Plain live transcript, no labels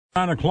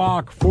9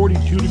 o'clock,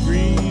 42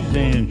 degrees,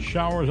 and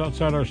showers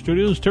outside our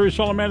studios. Terry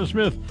Saul, Amanda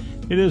Smith.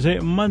 It is a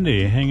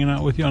Monday. Hanging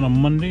out with you on a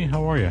Monday.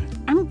 How are you?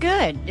 I'm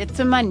good.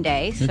 It's a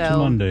Monday, so... It's a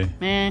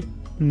Monday.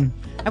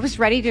 I was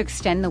ready to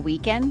extend the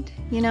weekend,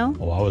 you know?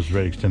 Oh, I was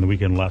ready to extend the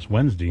weekend last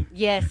Wednesday.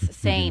 Yes,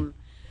 same.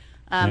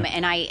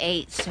 And I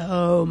ate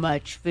so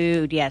much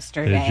food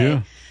yesterday. Did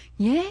you?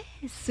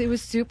 Yes, it was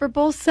Super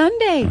Bowl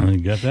Sunday. You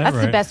got that That's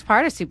right. the best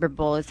part of Super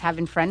Bowl is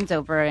having friends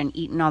over and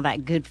eating all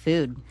that good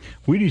food.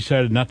 We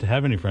decided not to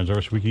have any friends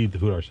over so we could eat the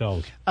food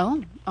ourselves.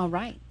 Oh, all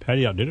right.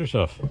 Patty outdid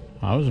herself.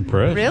 I was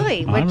impressed.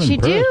 Really? I'm What'd she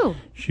impressed. do?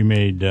 She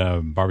made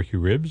barbecue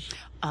ribs.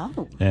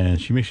 Oh, And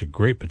she makes a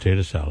great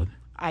potato salad.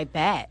 I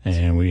bet.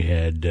 And we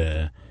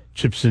had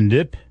chips and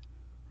dip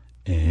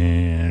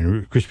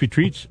and crispy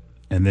treats.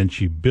 And then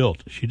she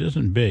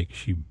doesn't bake,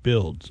 she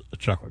builds a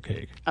chocolate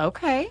cake.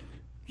 Okay.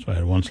 So I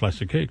had one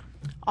slice of cake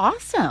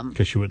Awesome.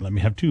 because she wouldn't let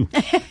me have two.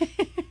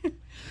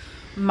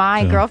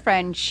 My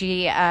girlfriend,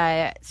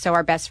 so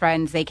our best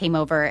friends, they came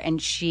over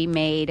and she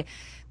made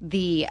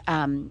the,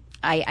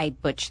 I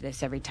butch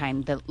this every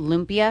time, the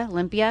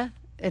lumpia.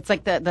 It's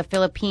like the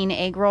Philippine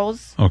egg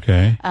rolls.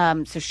 Okay.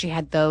 So she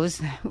had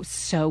those. It was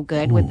so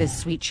good with this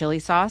sweet chili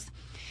sauce.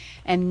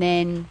 And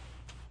then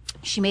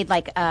she made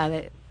like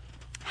bacon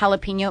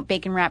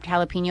wrapped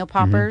jalapeno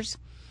poppers,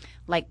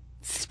 like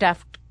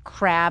stuffed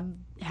crab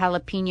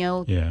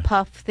jalapeno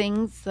puff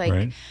things. Like,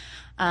 Right.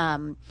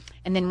 and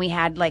then we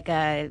had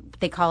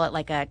they call it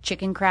like a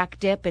chicken crack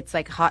dip. It's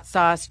like hot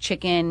sauce,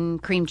 chicken,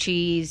 cream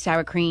cheese,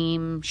 sour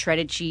cream,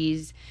 shredded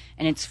cheese,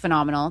 and it's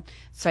phenomenal.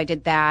 So I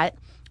did that.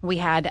 We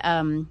had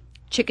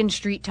chicken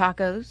street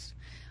tacos.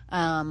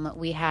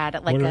 We had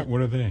like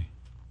What are they?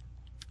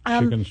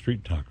 Chicken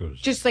street tacos.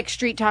 just like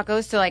street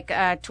tacos, so like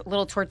a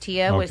little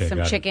tortilla with Okay, some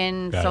got it.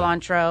 chicken, Got it.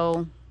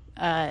 cilantro,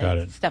 Got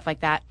it. stuff like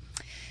that.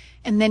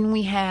 And then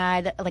we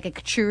had like a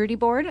charcuterie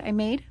board I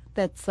made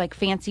that's like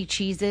fancy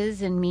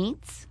cheeses and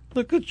meats.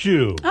 Look at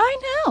you.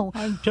 I know.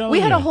 I'm telling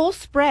we had you. a whole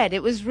spread.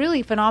 It was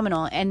really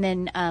phenomenal. And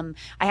then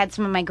I had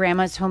some of my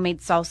grandma's homemade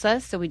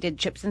salsa, so we did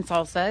chips and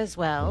salsa as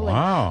well.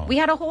 Wow. And we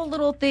had a whole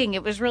little thing.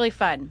 It was really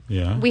fun.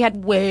 Yeah. We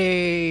had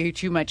way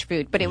too much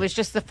food, but it was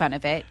just the fun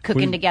of it.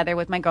 Cooking together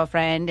with my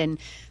girlfriend and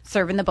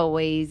serving the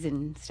boys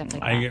and stuff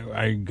like that.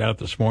 I got up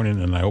this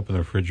morning and I opened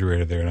the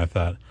refrigerator there and I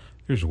thought,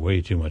 there's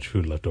way too much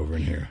food left over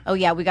in here. Oh,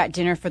 yeah. We got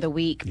dinner for the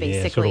week,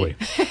 basically.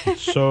 Yeah,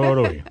 so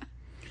do we.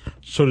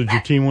 So did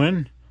your team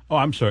win? Oh,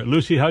 I'm sorry.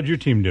 Lucy, how'd your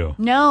team do?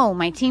 No,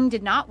 my team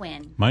did not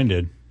win. Mine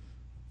did.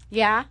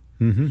 Yeah?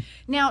 Mm-hmm.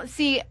 Now,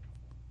 see,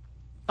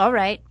 all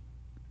right.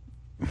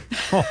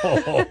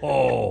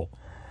 Oh.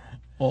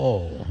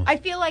 I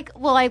feel like,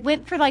 I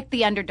went for like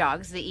the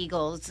underdogs, the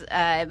Eagles,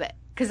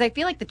 because I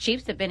feel like the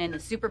Chiefs have been in the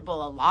Super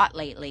Bowl a lot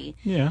lately.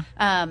 Yeah.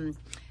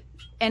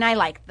 And I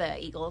like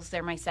the Eagles.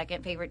 They're my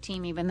second favorite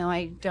team, even though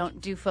I don't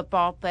do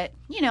football. But,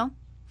 you know,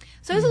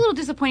 so it was a little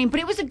disappointing,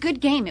 but it was a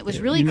good game. It was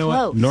really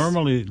close. What?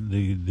 Normally,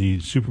 the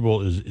Super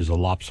Bowl is a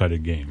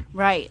lopsided game.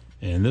 Right.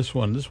 And this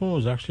one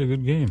was actually a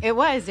good game. It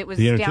was. It was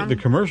down. The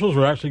commercials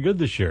were actually good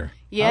this year.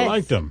 Yes. I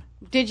liked them.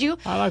 Did you?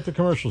 I liked the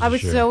commercials I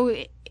this was year.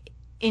 so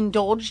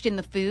indulged in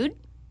the food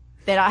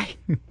that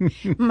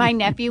my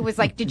nephew was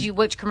like,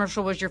 which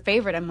commercial was your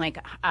favorite? I'm like,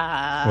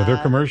 Were there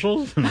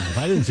commercials?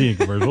 I didn't see any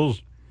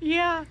commercials.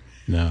 Yeah.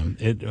 No.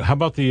 How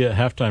about the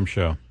halftime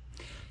show?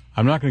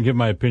 I'm not going to give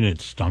my opinion.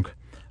 It stunk.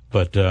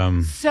 But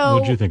what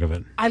did you think of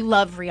it? I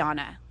love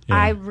Rihanna. Yeah.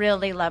 I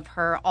really love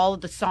her. All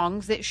of the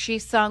songs that she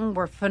sung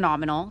were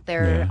phenomenal.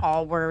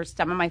 All were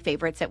some of my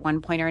favorites at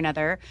one point or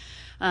another.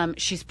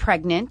 She's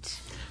pregnant.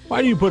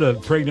 Why do you put a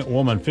pregnant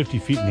woman 50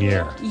 feet in the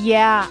air?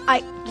 Yeah,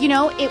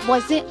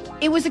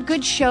 it was a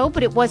good show,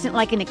 but it wasn't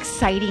like an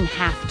exciting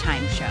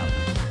halftime show.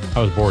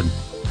 I was bored.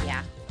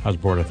 Yeah. I was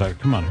bored. I thought,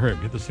 come on, hurry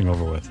up, get this thing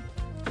over with.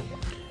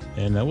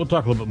 And we'll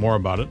talk a little bit more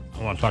about it.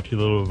 I want to talk to you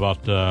a little bit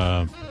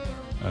about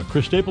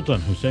Chris Stapleton,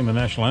 who sang the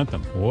national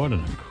anthem. What an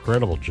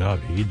incredible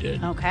job he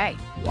did. Okay.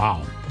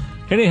 Wow.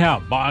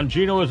 Anyhow,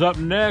 Bongino is up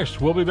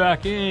next. We'll be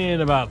back in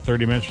about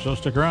 30 minutes or so.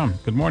 Stick around.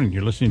 Good morning.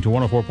 You're listening to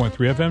 104.3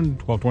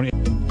 FM,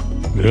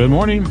 1220. Good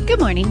morning. Good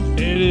morning.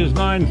 It is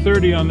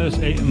 9:30 on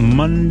this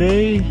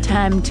Monday.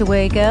 Time to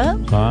wake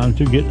up. Time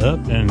to get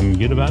up and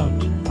get out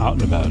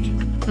and about.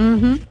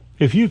 Mm-hmm.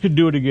 If you could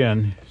do it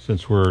again,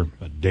 since we're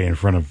a day in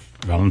front of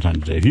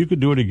Valentine's Day, if you could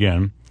do it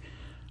again,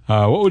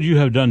 what would you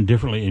have done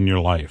differently in your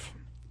life?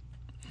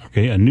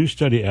 Okay, a new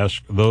study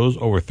asks those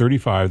over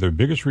 35 their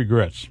biggest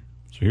regrets.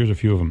 So here's a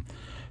few of them.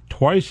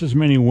 Twice as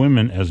many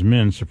women as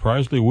men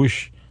surprisingly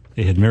wish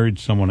they had married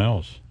someone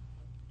else.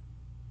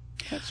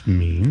 That's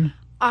mean.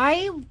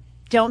 I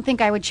don't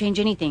think I would change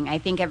anything. I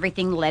think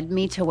everything led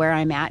me to where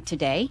I'm at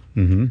today.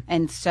 Mm-hmm.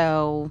 And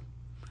so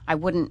I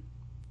wouldn't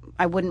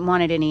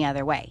want it any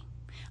other way.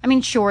 I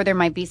mean, sure, there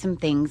might be some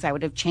things I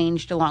would have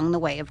changed along the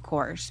way, of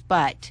course,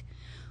 but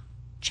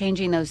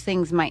changing those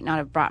things might not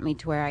have brought me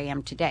to where I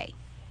am today.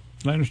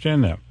 I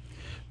understand that.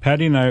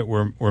 Patty and I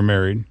were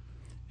married,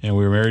 and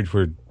we were married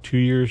for 2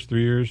 years,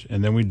 3 years,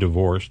 and then we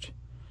divorced.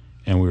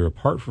 and we were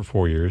apart for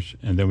 4 years,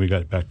 and then we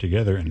got back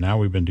together, and now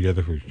we've been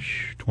together for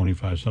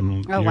 25-something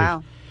years. Oh,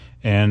 wow.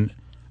 And,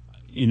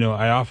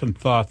 I often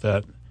thought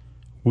that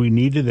we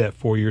needed that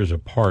 4 years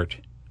apart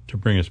to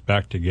bring us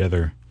back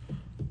together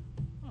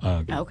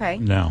Okay.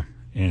 now.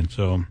 And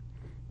so,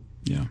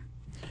 yeah.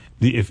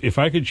 If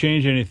I could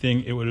change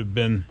anything, it would have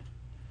been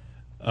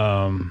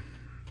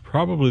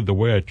probably the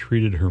way I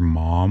treated her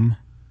mom.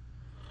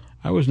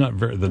 I was not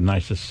the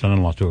nicest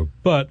son-in-law to her,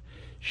 but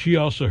she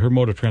also, her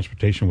mode of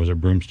transportation was a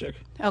broomstick.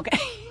 Okay.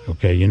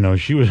 Okay,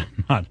 she was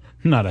not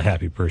a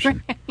happy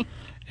person.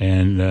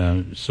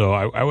 And so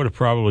I would have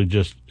probably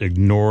just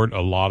ignored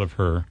a lot of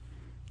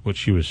what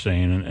she was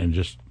saying, and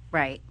just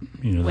Right.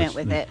 Went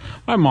with it.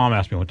 My mom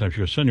asked me one time, she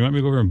goes, "Son, you want me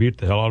to go over and beat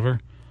the hell out of her?"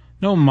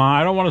 "No, Ma,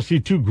 I don't want to see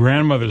two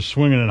grandmothers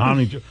swinging and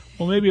honey."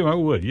 Well, maybe I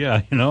would,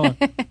 yeah,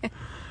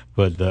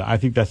 But I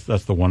think that's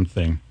the one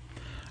thing.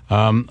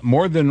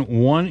 More than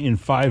 1 in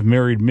 5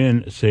 married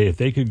men say if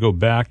they could go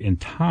back in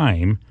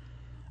time,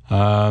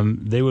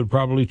 they would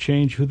probably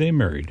change who they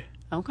married.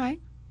 Okay.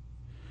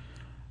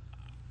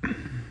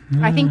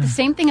 I think the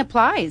same thing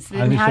applies.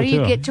 Then how do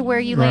you get to where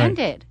you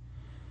landed?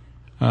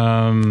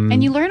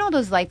 And you learn all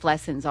those life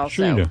lessons also.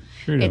 Sure you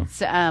do.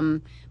 It's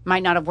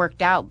might not have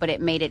worked out, but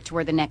it made it to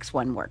where the next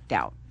one worked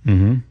out.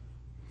 Mm-hmm.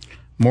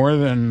 More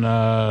than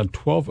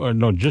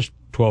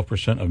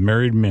 12% of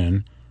married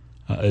men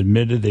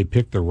admitted they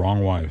picked the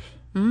wrong wife.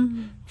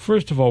 Mm-hmm.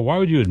 First of all, why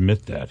would you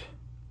admit that?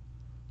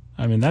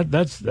 I mean,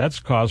 that's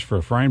cause for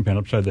a frying pan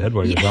upside the head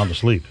while you're sound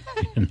asleep.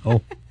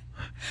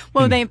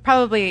 Well, they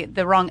probably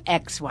the wrong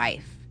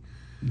ex-wife.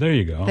 There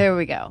you go. There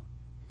we go.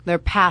 They're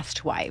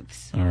past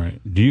wives. All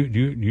right. Do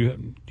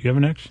you have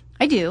an ex?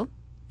 I do.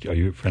 Are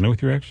you friendly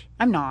with your ex?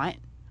 I'm not.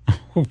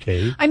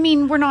 Okay. I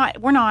mean, we're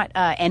not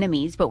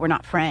enemies, but we're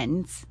not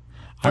friends.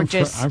 I'm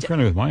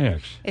friendly with my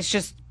ex. It's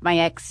just my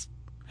ex-husband.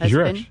 He's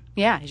your ex?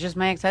 Yeah, it's just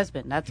my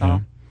ex-husband. That's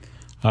all.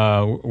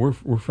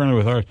 We're friendly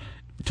with ours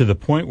to the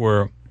point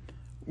where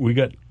we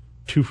got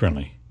too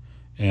friendly,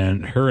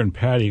 and her and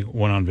Patty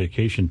went on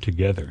vacation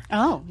together.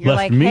 Oh, you're left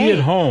like me hey.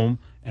 at home,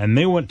 and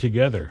they went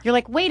together. You're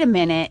like, wait a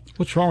minute.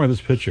 What's wrong with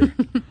this picture?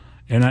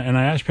 and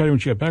I asked Patty when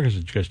she got back. I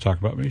said, "Did you guys talk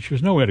about me?" She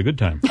goes, "No, we had a good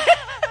time."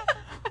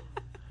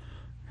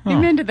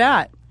 Amen to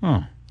that.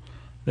 Oh,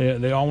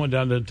 they all went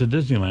down to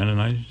Disneyland,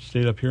 and I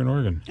stayed up here in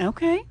Oregon.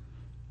 Okay.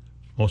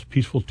 Most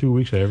peaceful 2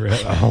 weeks I ever had.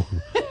 Oh,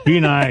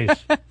 be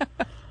nice.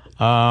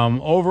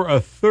 Over a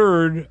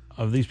third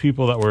of these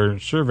people that were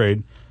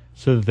surveyed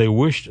said that they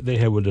wished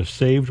they would have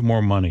saved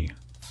more money.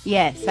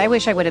 Yes, I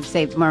wish I would have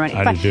saved more money.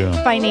 I do too.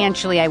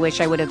 Financially, I wish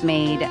I would have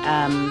made,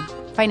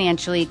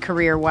 financially,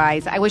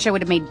 career-wise, I wish I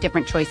would have made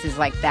different choices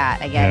like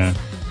that, I guess.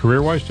 Yeah.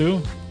 Career-wise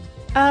too?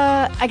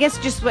 I guess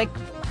just like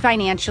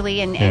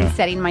financially and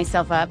setting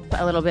myself up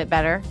a little bit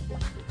better.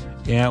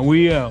 Yeah,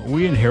 we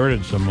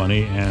inherited some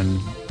money and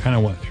kind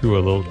of went through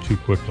a little too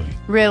quickly.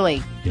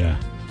 Really?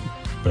 Yeah.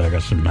 But I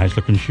got some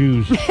nice-looking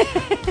shoes.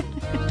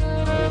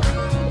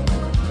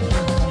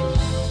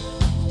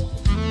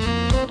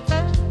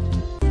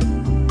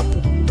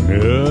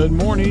 Good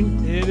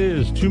morning. It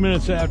is 2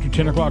 minutes after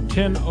 10 o'clock,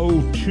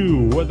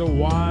 10:02.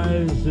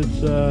 Weather-wise, it's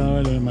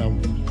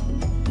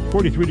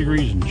 43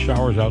 degrees and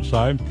showers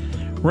outside.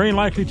 Rain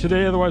likely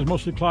today, otherwise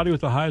mostly cloudy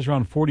with the highs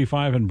around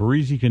 45 and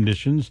breezy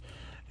conditions.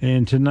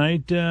 And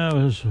tonight,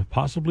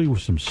 possibly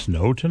with some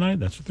snow tonight.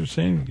 That's what they're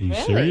saying. Are you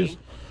serious?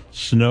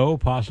 Snow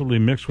possibly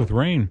mixed with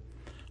rain.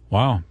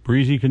 Wow.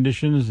 Breezy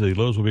conditions. The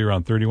lows will be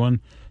around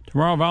 31.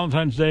 Tomorrow,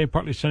 Valentine's Day,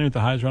 partly sunny with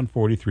the highs around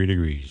 43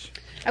 degrees.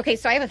 Okay,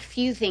 so I have a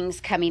few things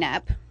coming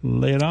up.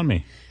 Lay it on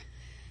me.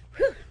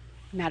 Whew,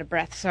 I'm out of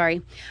breath,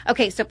 sorry.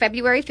 Okay, so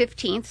February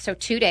 15th, so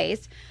 2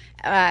 days,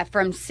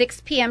 from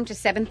 6 p.m. to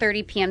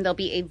 7:30 p.m., there'll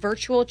be a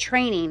virtual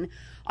training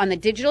on the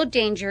digital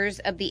dangers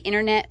of the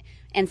Internet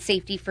and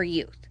safety for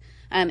youth.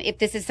 If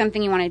this is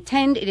something you want to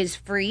attend, it is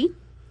free.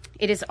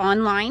 It is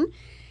online.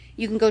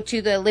 You can go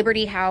to the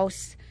Liberty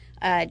House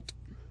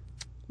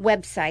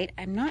website.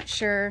 I'm not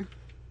sure.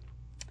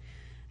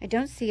 I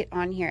don't see it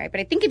on here,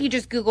 but I think if you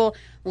just Google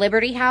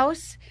Liberty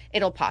House,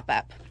 it'll pop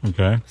up.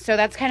 Okay. So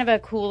that's kind of a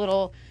cool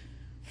little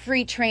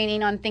free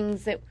training on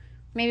things that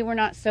maybe we're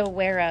not so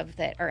aware of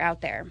that are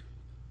out there.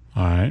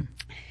 All right.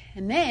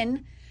 And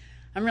then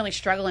I'm really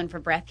struggling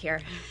for breath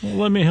here. Well,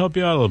 let me help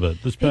you out a little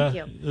bit. This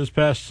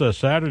past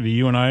Saturday,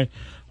 you and I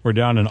were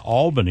down in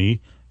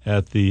Albany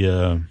at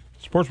the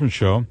Sportsman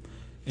Show,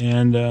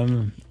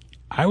 and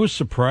I was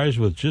surprised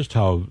with just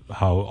how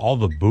all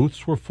the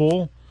booths were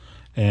full.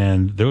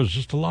 And there was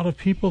just a lot of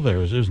people there.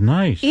 It was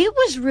nice. It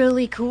was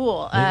really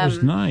cool. It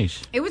was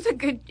nice. It was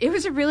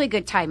a really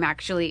good time,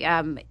 actually.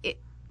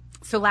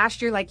 So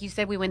last year, like you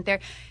said, we went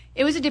there.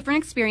 It was a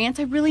different experience.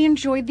 I really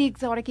enjoyed the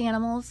exotic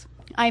animals.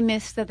 I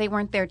missed that they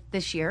weren't there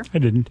this year. I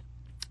didn't.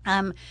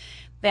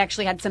 They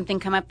actually had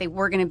something come up. They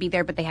were going to be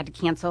there, but they had to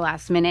cancel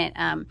last minute.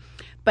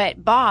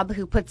 But Bob,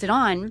 who puts it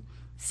on,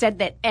 said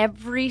that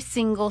every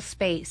single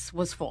space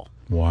was full.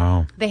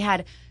 Wow. They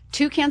had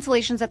 2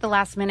 cancellations at the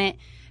last minute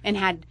and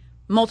had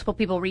multiple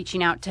people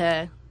reaching out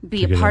to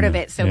be a part of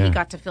it, so he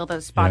got to fill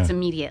those spots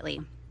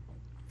immediately.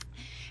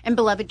 And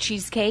Beloved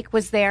Cheesecake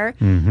was there.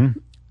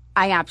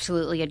 I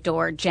absolutely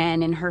adore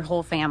Jen and her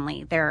whole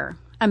family. They're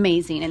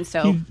amazing. And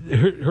so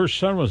her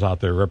son was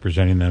out there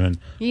representing them, and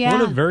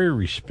what a very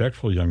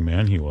respectful young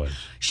man he was.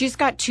 She's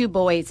got 2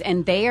 boys,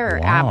 and they are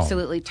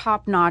absolutely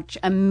top-notch,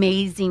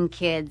 amazing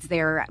kids.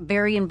 They're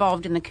very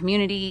involved in the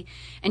community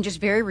and just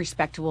very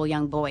respectable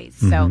young boys.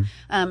 So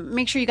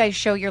make sure you guys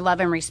show your love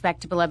and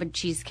respect to Beloved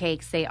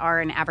Cheesecakes. They are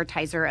an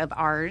advertiser of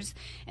ours,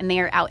 and they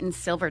are out in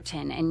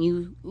Silverton. And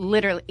you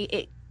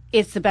literally,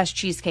 it's the best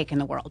cheesecake in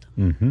the world.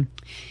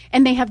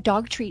 And they have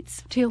dog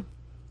treats, too.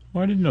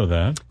 Oh, I didn't know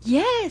that.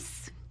 Yes.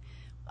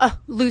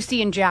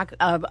 Lucy and Jack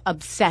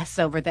obsess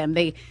over them.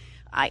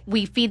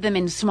 We feed them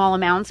in small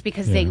amounts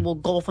because they will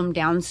gulp them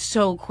down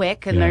so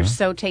quick, and they're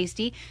so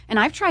tasty. And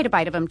I've tried a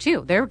bite of them,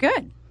 too. They're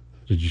good.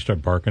 Did you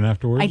start barking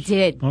afterwards? I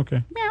did.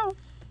 Okay. Meow.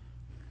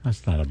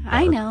 That's not a bark.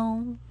 I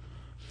know.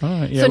 All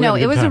right. Yeah, So, no,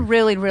 it was time. a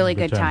really, really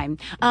good time.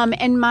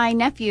 And my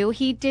nephew,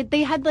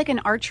 they had like an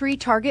archery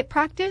target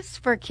practice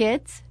for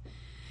kids.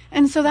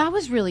 And so that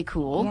was really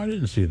cool. Oh, I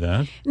didn't see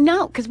that.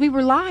 No, because we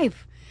were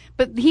live.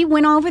 But he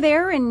went over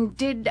there and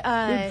did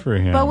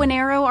bow and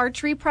arrow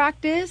archery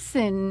practice.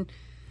 And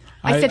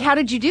I said, how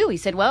did you do? He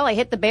said, well, I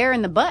hit the bear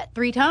in the butt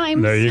 3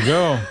 times. There you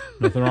go.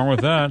 Nothing wrong with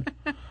that.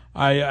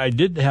 I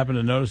did happen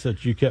to notice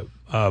that you kept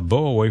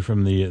Bo away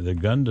from the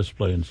gun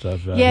display and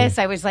stuff. Yes,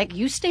 I was like,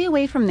 you stay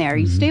away from there.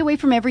 You stay away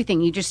from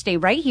everything. You just stay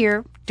right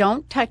here.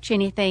 Don't touch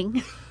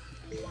anything.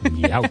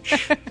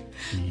 Youch.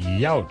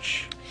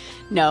 Youch.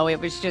 No, it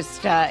was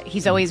just,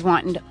 he's always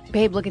wanting to,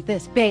 babe, look at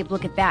this. Babe,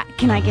 look at that.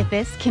 Can I get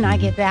this? Can I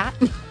get that?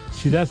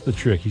 See, that's the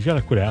trick. He's got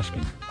to quit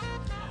asking.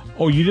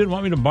 Oh, you didn't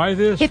want me to buy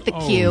this? Hit the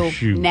cue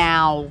shoot.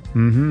 now.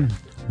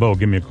 Bo,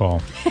 give me a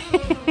call.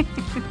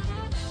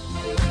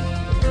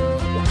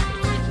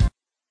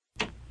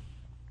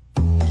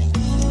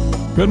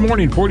 Good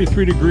morning.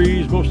 43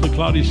 degrees, mostly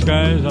cloudy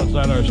skies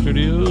outside our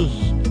studios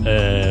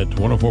at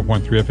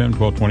 104.3 FM,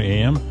 1220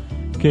 AM.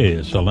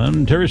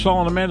 KSLM. Terry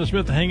Saul and Amanda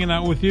Smith hanging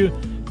out with you.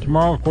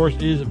 Tomorrow, of course,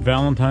 is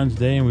Valentine's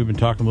Day, and we've been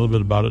talking a little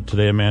bit about it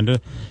today, Amanda.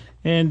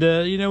 And,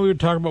 we were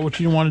talking about what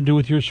you want to do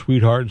with your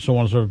sweetheart and so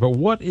on and so forth. But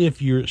what if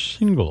you're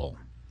single?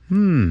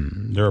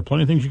 There are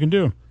plenty of things you can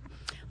do.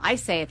 I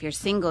say if you're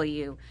single,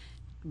 you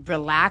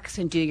relax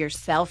and do your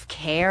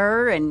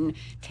self-care and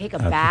take a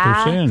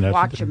bath,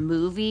 watch a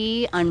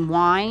movie,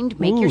 unwind,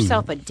 make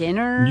yourself a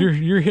dinner.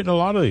 You're hitting a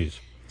lot of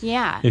these.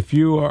 Yeah. If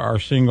you are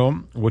single,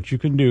 what you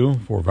can do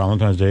for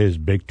Valentine's Day is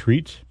bake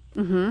treats.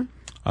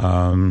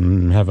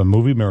 Have a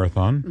movie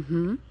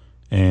marathon.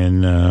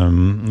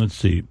 And let's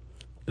see,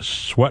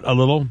 sweat a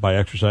little by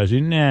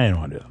exercising. Nah, I don't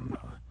want to do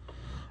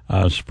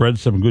that. Spread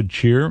some good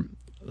cheer.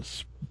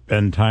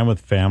 Spend time with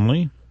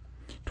family.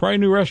 Try a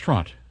new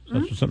restaurant.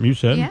 That's something you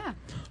said.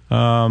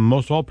 Yeah.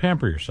 Most of all,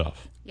 pamper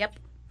yourself. Yep.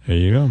 There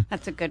you go.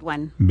 That's a good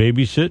one.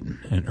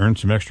 Babysit and earn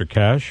some extra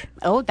cash.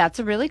 Oh, that's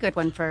a really good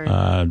one for...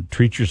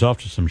 treat yourself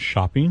to some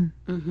shopping.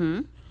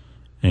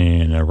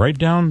 And write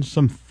down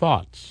some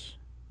thoughts.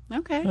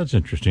 Okay. That's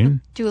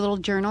interesting. Do a little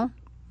journal.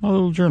 A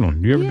little journal.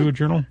 Do you ever do a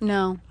journal?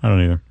 No. I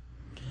don't either.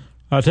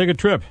 Take a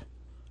trip.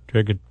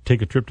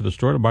 Take a trip to the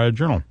store to buy a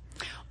journal.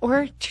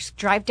 Or just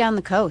drive down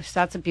the coast.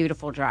 That's a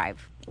beautiful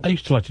drive. I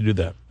used to like to do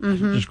that.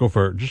 Just go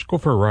for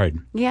a ride.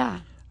 Yeah.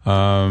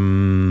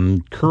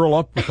 Curl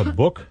up with a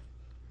book.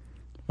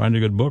 Find a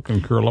good book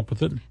and curl up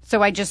with it.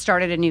 So I just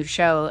started a new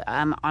show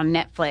on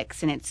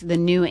Netflix, and it's the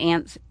new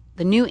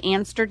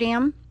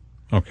Amsterdam.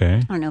 Okay. I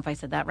don't know if I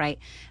said that right.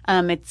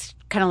 It's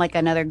kind of like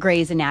another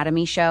Grey's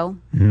Anatomy show,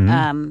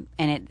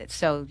 and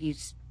so you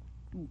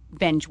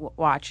binge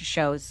watch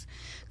shows.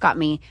 Got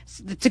me.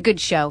 It's a good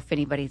show if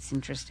anybody's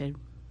interested.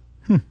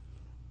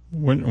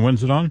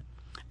 When's it on?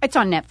 It's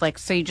on Netflix,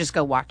 so you just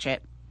go watch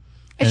it.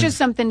 It's just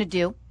something to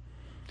do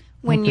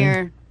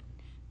when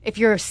if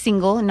you're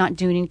single and not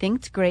doing anything.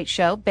 It's a great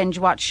show. Binge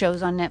watch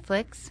shows on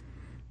Netflix.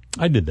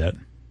 I did that.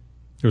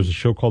 There was a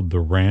show called The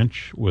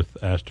Ranch with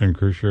Ashton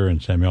Kutcher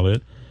and Sam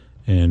Elliott,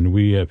 and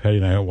Patty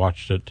and I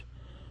watched it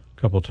a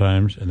couple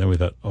times, and then we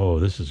thought, "Oh,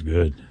 this is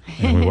good,"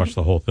 and we watched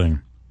the whole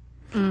thing.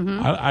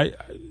 The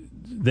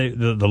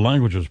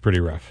language was pretty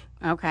rough.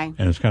 Okay.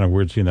 And it's kind of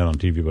weird seeing that on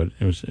TV, but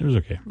it was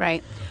okay.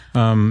 Right.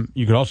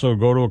 You could also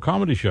go to a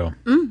comedy show.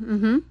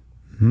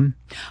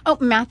 Oh,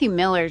 Matthew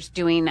Miller's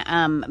doing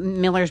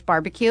Miller's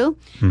Barbecue.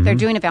 They're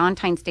doing a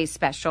Valentine's Day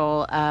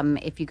special.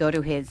 If you go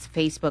to his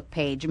Facebook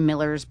page,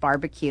 Miller's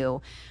Barbecue,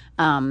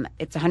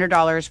 it's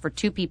 $100 for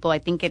 2 people. I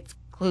think it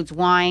includes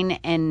wine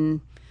and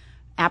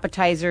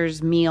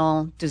appetizers,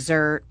 meal,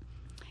 dessert.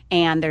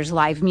 And there's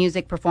live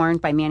music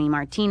performed by Manny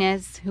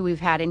Martinez, who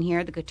we've had in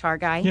here, the guitar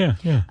guy.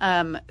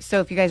 Yeah. So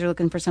if you guys are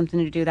looking for something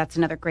to do, that's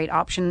another great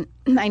option.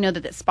 I know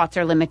that the spots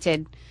are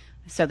limited,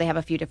 so they have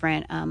a few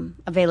different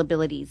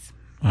availabilities.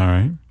 All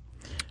right.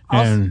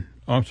 And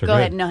I'm sorry. Go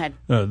ahead. No, ahead.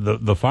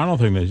 The final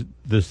thing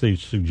they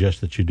suggest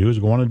that you do is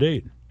go on a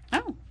date.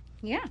 Oh,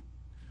 yeah.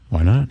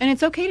 Why not? And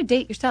it's okay to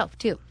date yourself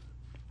too.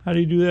 How do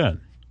you do that?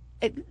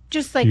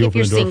 Just like if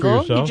you're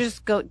single, you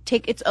just go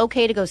it's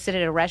okay to go sit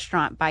at a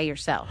restaurant by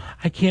yourself.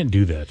 I can't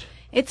do that.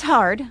 It's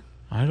hard.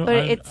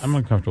 I'm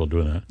uncomfortable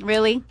doing that.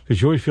 Really?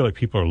 Because you always feel like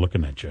people are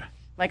looking at you.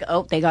 Like,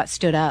 oh, they got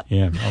stood up.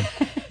 Yeah.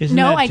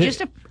 No, I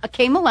just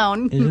came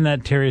alone. Isn't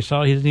that Terry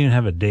Saul? He doesn't even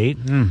have a date.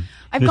 Listen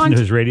to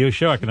his radio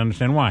show. I can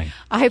understand why.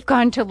 I've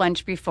gone to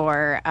lunch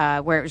before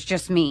where it was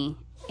just me.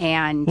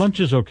 And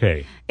lunch is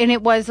okay. And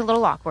it was a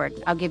little awkward.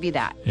 I'll give you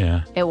that.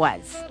 Yeah. It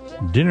was.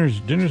 Dinner's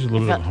a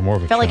little bit more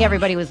of a felt like challenge.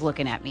 everybody was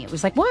looking at me. It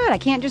was like, what? I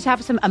can't just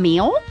have a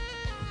meal?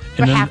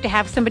 Do I have to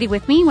have somebody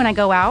with me when I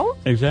go out?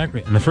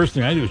 Exactly. And the first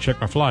thing I do is check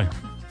my fly.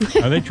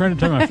 Are they trying to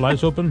tell me my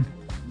fly's open?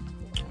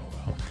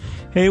 Well.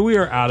 Hey, we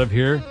are out of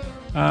here.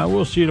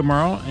 We'll see you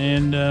tomorrow,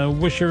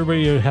 and wish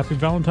everybody a happy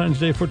Valentine's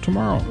Day for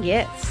tomorrow.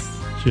 Yes.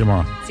 See you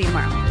tomorrow. See you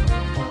tomorrow.